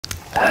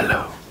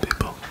Hello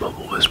people,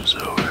 Bubble Whispers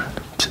over.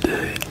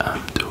 Today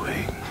I'm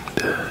doing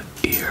the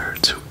ear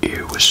to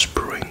ear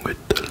whispering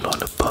with the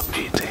lollipop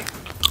eating.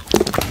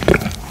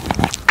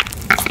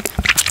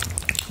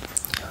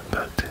 How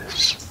about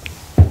this?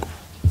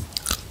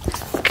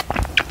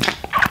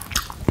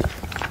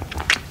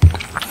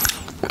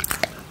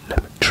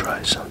 Let me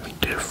try something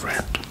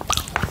different.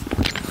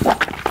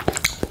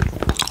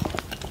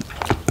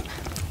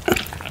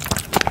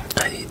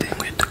 I'm eating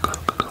with the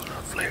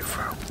Coca-Cola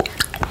flavor.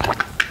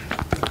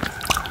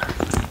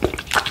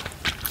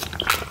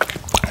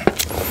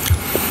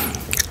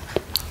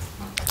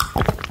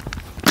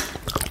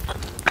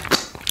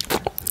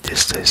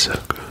 This tastes so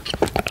good.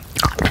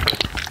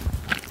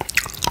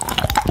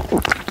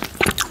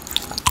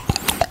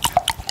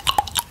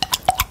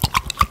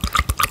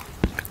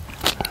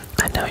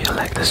 I know you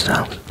like the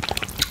sound.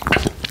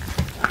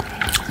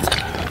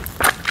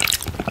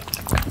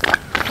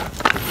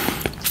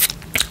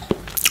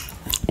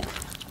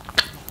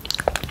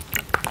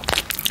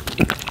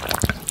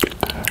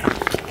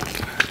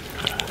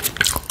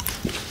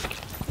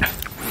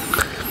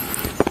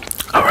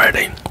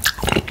 Alrighty.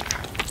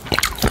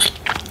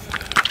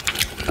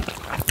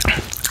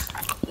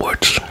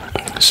 What's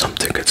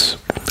something it's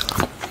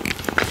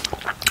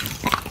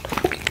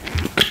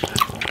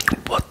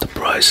what the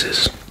price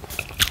is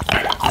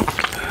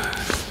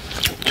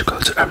to go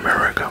to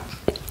America.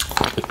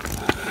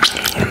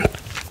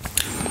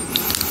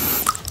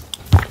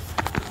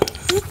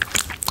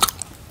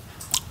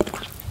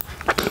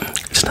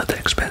 It's not that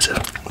expensive.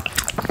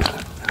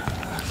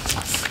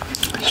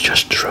 It's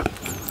just a trip.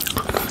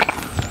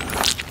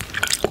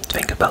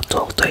 Think about the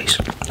whole days.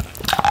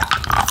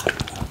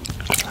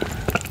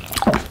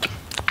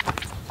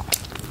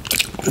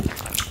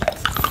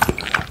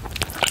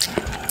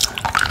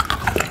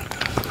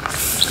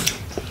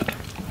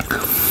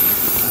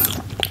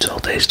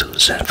 Days to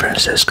San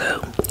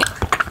Francisco.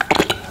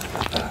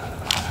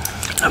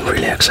 I'm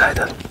really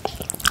excited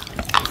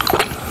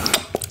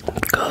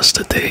because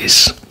the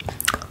days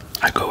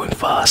are going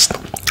fast.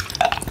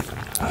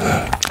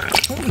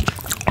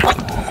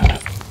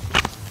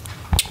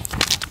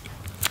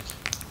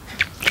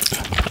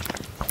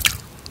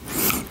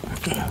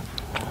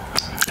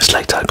 It's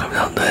like time coming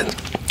out then,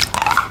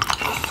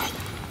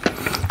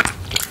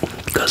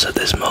 because at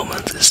this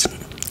moment this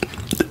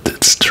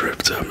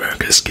trip to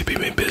America is keeping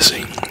me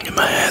busy in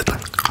my head.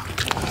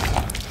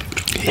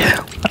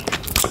 Yeah,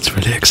 it's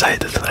really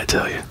excited, I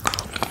tell you.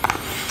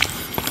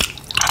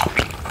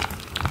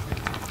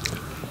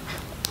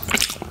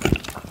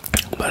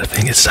 But I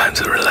think it's time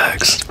to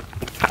relax.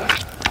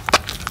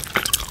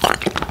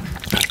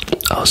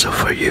 Also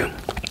for you.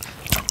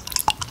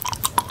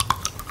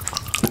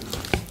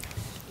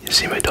 You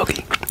see my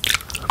doggy?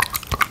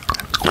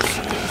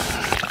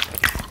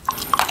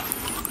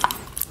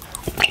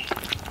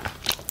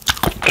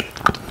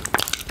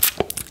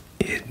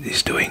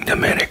 He's doing the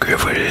manicure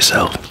for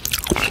himself.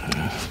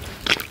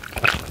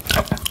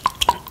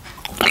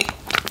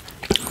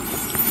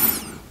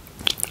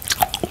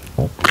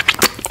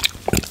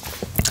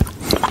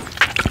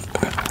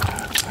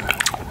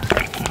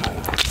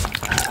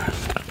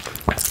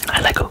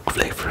 I like oak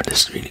flavor,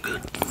 this is really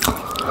good.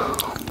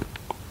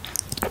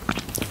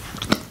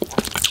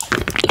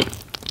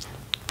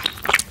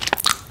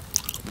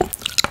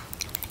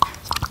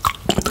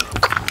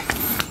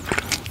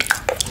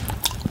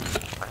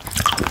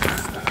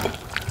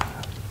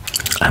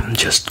 I'm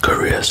just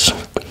curious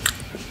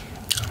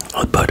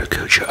about the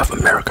culture of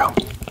America,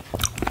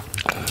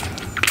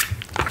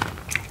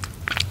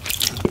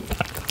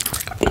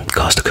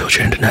 because the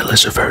culture in the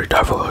Netherlands is very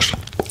diverse.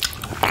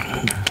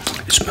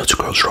 It's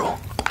multicultural.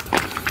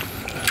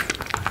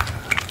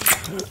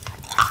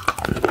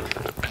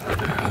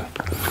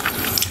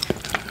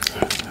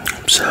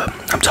 So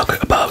I'm talking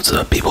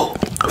about people,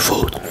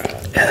 food,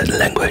 and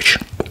language.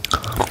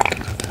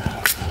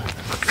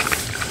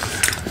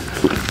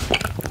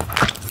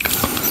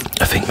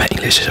 I think my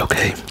English is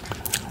okay.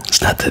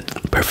 It's not that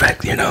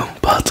perfect, you know,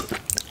 but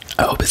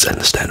I hope it's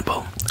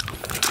understandable.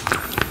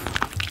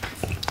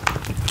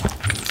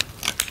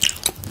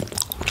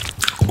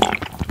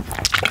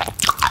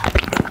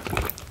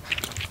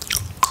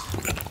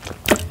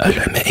 I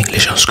learned my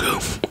English on school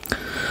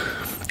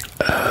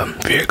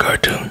via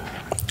cartoon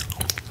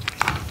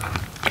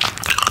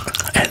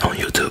and on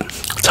YouTube,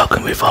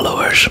 talking with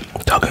followers,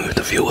 talking with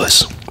the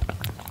viewers.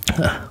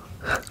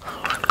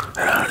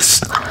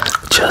 It's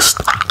just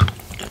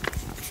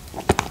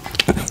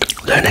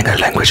learning a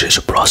language is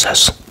a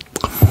process.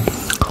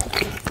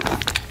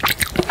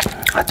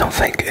 I don't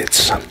think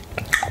it's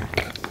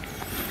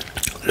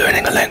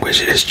learning a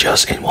language is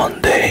just in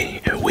one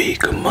day, a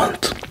week, a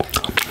month.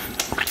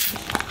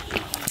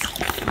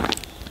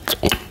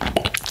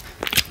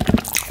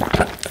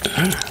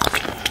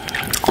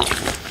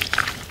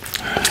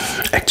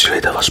 Actually,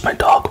 that was my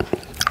dog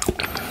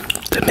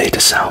that made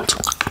the sound,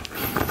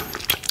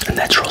 a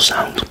natural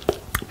sound,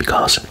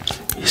 because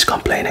he's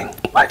complaining.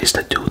 Why is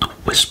that dude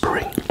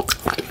whispering?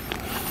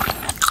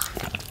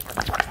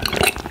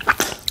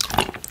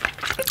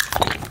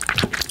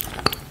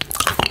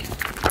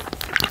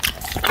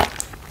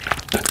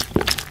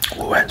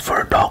 went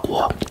for a dog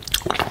walk.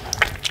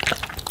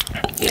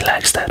 He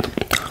likes that.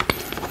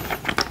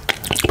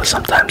 But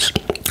sometimes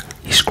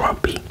he's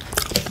grumpy.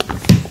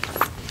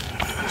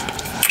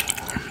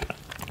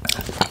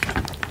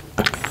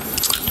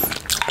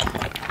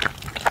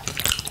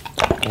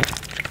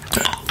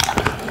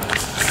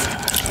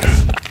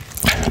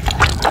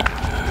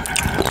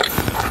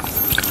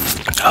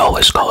 I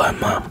always call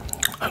him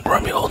a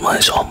grumpy old man.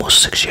 He's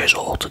almost 6 years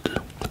old.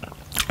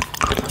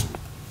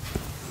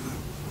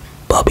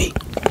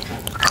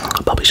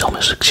 Bobby's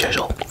almost 6 years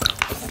old.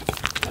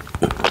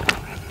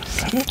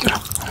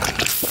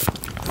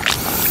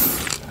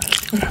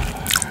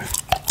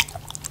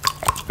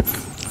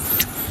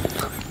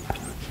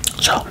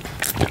 So,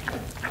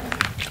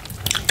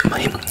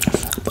 I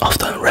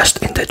often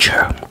rest in the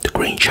chair. The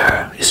green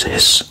chair is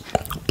his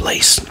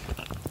place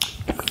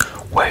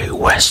where he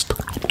rests.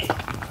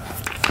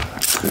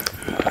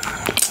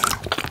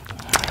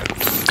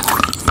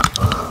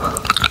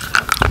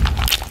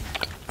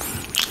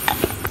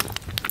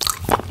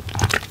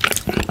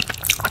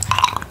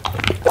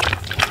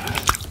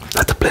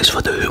 Not the place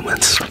for the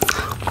humans.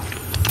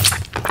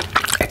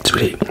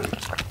 Actually,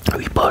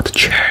 we bought a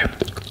chair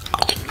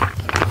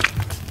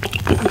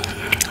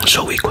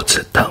so we could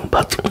sit down,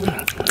 but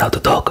now the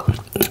dog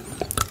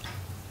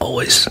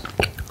always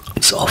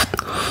is off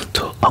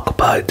to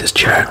occupy this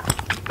chair.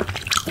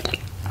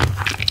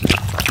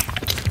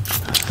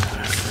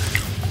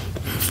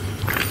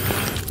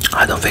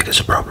 I don't think it's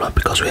a problem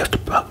because we have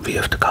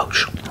the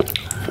couch.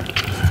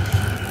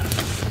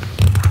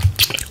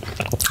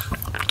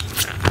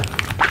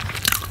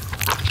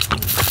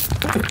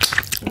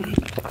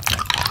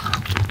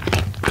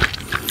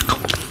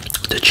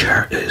 The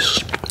chair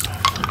is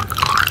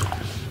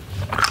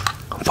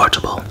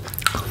comfortable.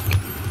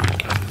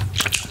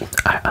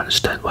 I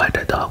understand why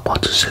the dog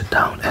wants to sit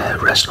down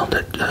and rest on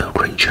the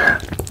green chair.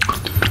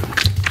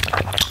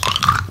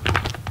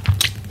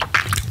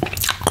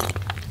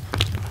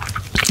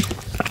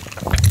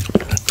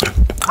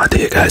 What do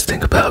you guys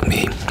think about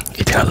me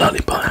eating a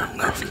lollipop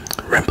and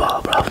Ramble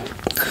about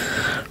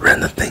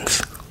random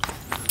things?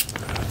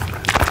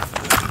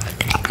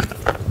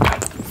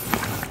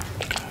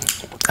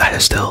 I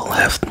still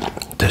have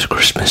this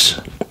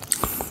Christmas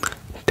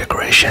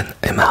decoration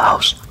in my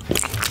house.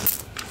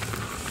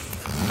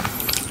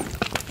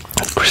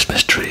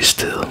 Christmas tree is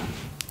still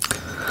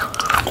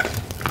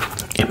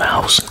in my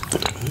house.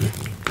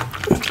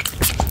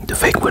 The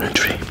fake wooden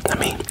tree, I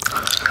mean.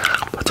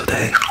 But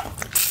today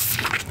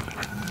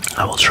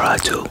I will try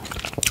to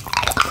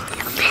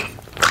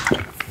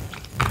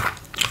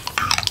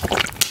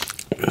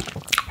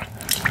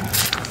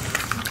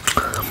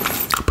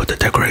put the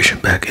decoration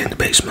back in the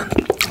basement.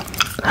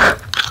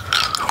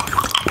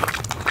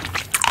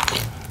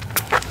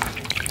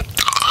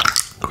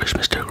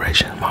 Christmas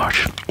decoration in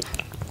March.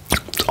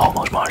 It's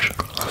almost March.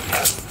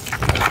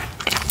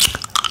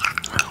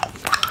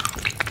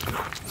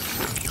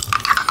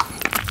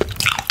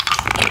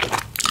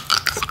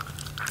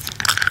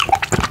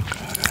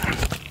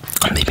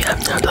 Maybe I'm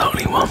not the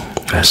only one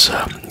who has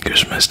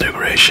Christmas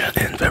decoration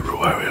in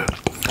February.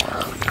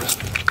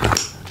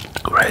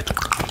 Great.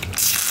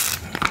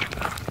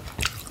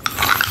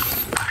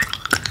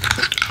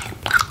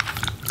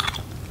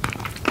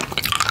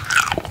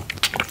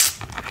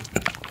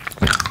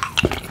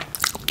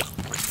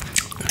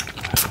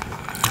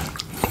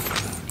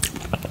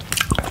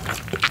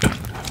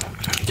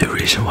 The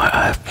reason why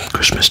I have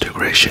Christmas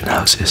decoration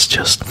house is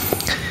just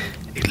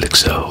it looks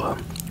so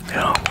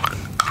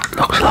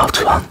looks a lot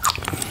of fun.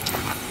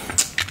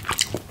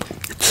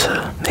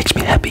 It makes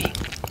me happy.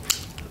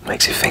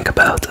 Makes you think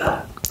about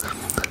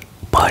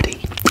party.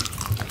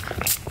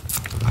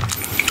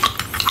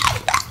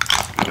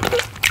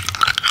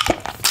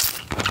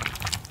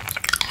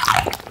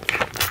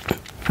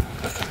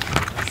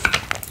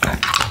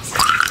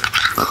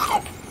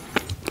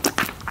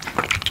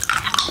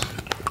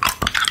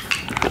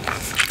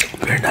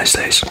 Very nice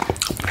days.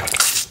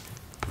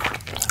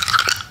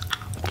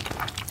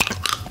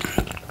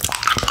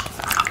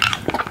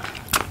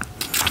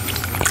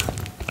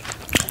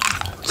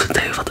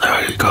 Today, what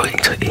are you going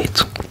to eat?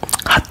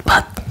 Hot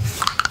pot.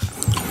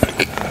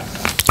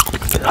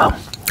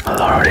 I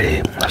already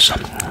have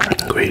some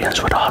ingredients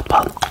for the hot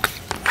pot.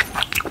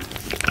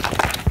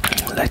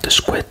 Like the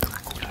squid.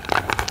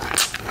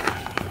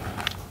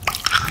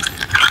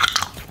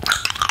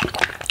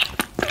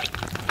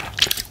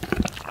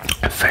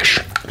 Fish.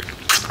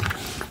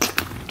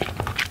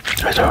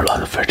 There are a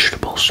lot of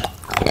vegetables.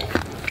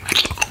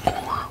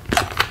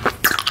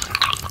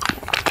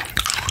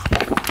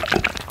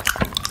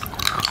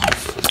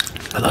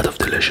 A lot of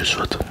delicious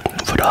food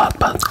for the hot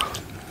pot.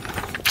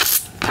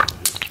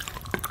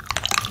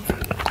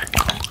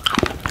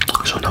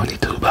 So no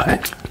need to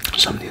buy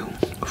some new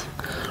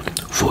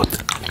food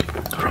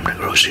from the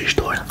grocery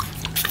store.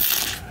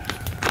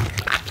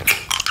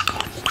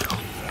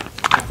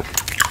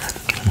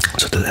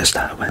 So the last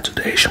time I went to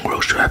the Asian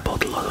grocery, I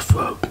bought a lot of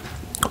food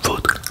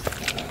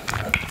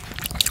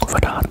for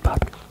the hot pot.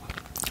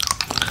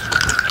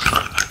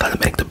 Gotta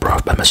make the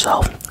broth by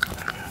myself.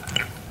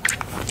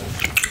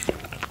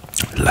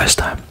 last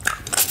time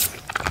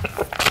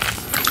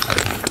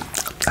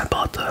I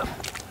bought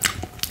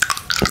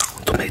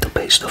tomato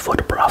paste for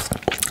the broth.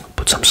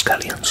 Put some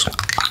scallions,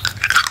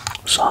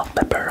 salt,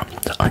 pepper,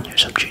 the onion,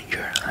 some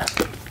ginger.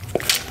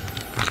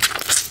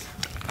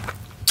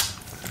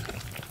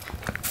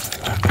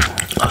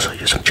 Also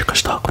use some chicken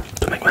stock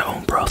to make my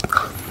own broth.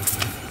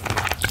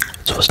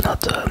 It was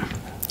not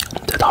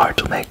that hard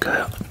to make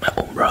my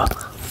own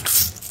broth.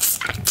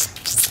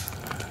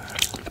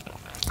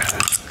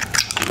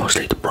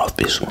 Mostly the broth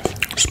is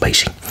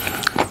spicy,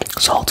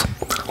 salt.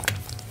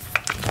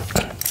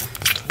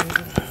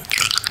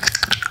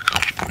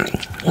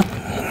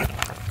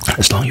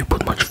 As long as you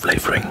put much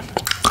flavoring,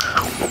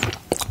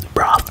 the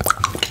broth.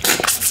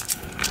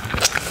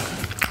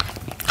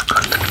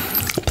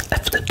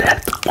 After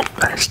that,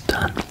 when it's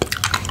done,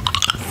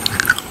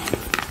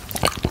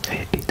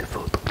 you eat the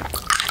food.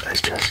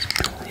 It's just,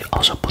 you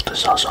also put the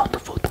sauce on the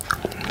food.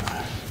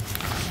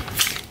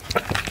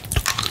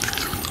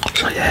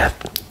 So you have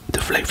the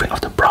flavoring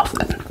of the broth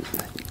and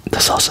the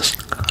sauces.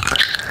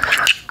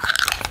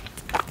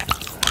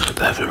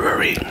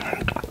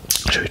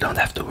 So you don't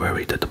have to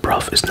worry that the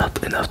broth is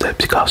not enough there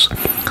because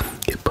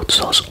you put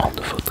sauce on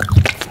the food.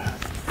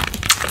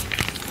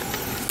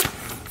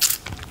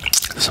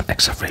 There's some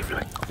extra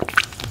flavoring.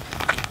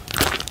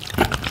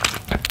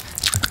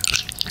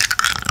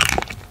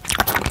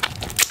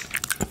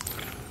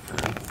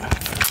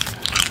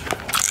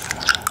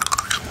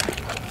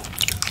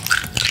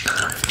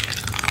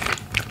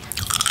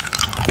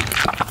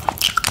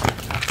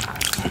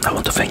 I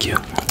want to thank you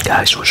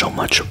guys for so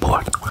much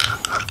support.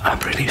 I'm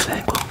really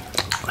thankful.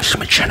 I see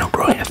my channel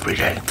growing every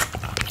day.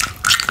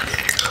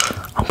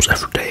 Almost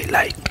every day,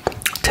 like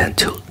 10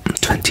 to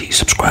 20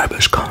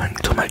 subscribers coming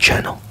to my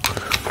channel.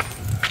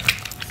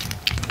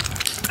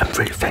 I'm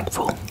really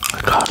thankful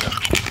because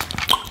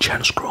the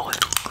channel's growing.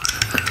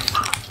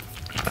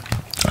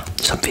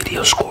 Some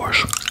video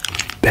scores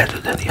better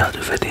than the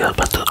other video,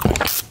 but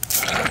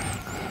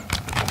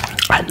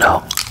I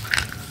know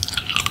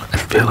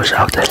there's viewers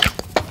out there.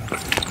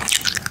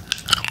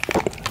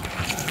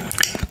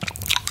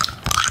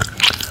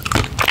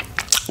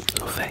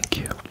 So thank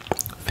you.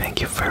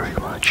 Thank you very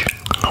much.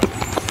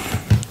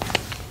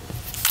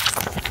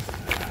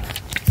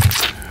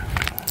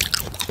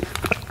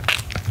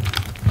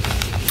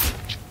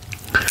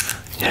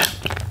 Yeah.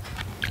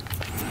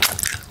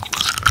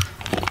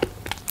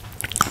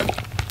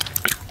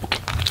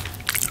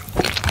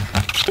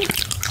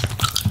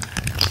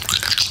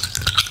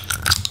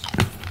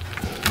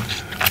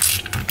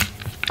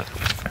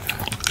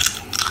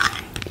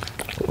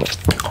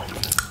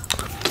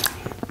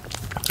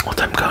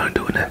 What I'm gonna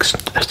do next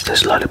after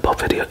this Lollipop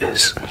video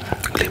is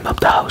clean up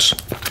the house.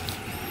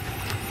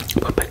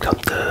 We'll pick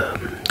up the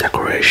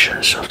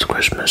decorations of the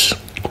Christmas.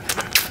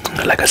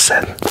 Like I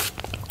said,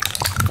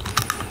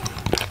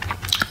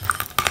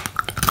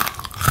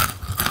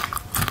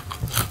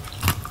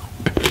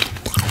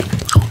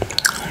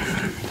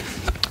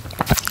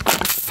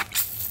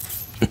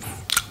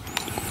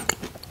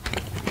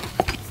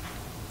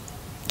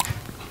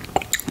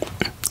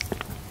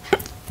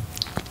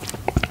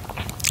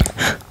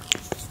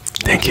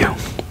 thank you.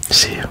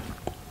 See you.